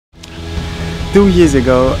2 years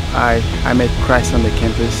ago, I met Christ on the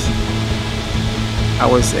campus. I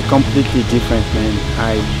was a completely different man.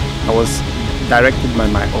 I was directed by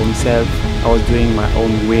my own self. I was doing my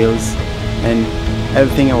own wills, and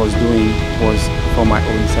everything I was doing was for my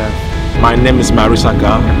own self. My name is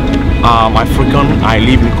Marisaka. I'm African. I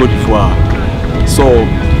live in Côte d'Ivoire. So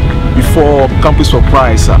before Campus for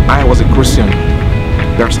Christ, I was a Christian.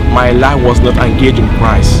 My life was not engaged in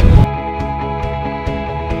Christ.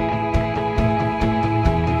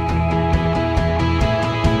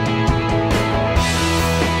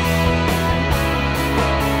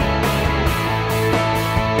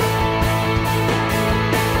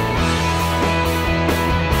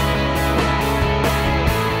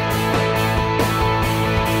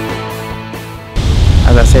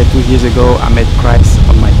 As I said, 2 years ago, I met Christ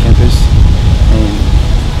on my campus, and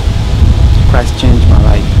Christ changed my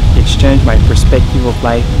life. It changed my perspective of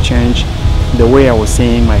life, changed the way I was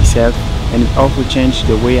seeing myself, and it also changed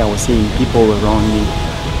the way I was seeing people around me.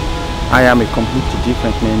 I am a completely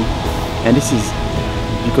different man, and this is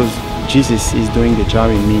because Jesus is doing the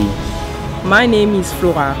job in me. My name is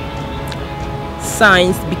Flora.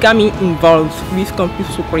 Since becoming involved with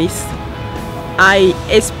Campus for Christ, I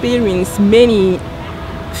experienced many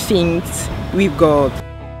things with God.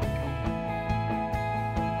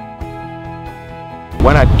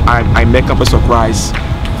 When I met Campus for Christ,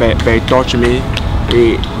 they taught me,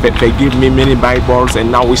 they give me many Bibles,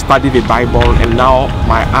 and now we study the Bible, and now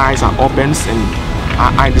my eyes are opened and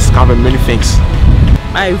I discover many things.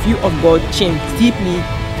 My view of God changed deeply,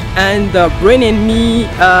 and Brain and me,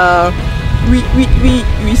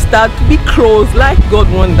 we start to be close like God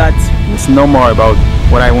wants that. It's no more about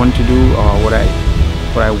what I want to do or what I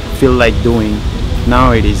feel like doing.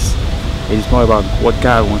 Now it is more about what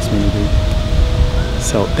God wants me to do.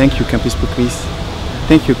 So thank you, Campus for Christ.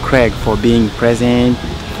 Thank you, Craig, for being present,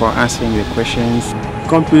 for answering the questions.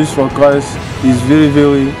 Campus for Christ is very,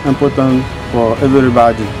 very important for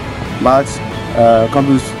everybody. But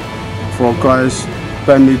Campus for Christ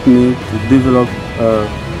permit me to develop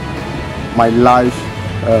my life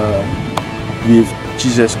with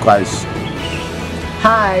Jesus Christ.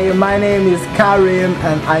 Hi, my name is Karim,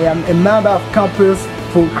 and I am a member of Campus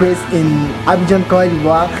for Christ in Abidjan, Côte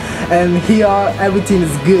d'Ivoire, and here everything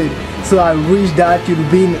is good. So I wish that you'd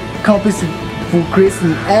be in Campus for Christ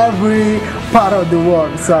in every part of the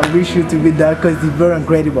world. So I wish you to be there because it's very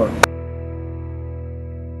incredible.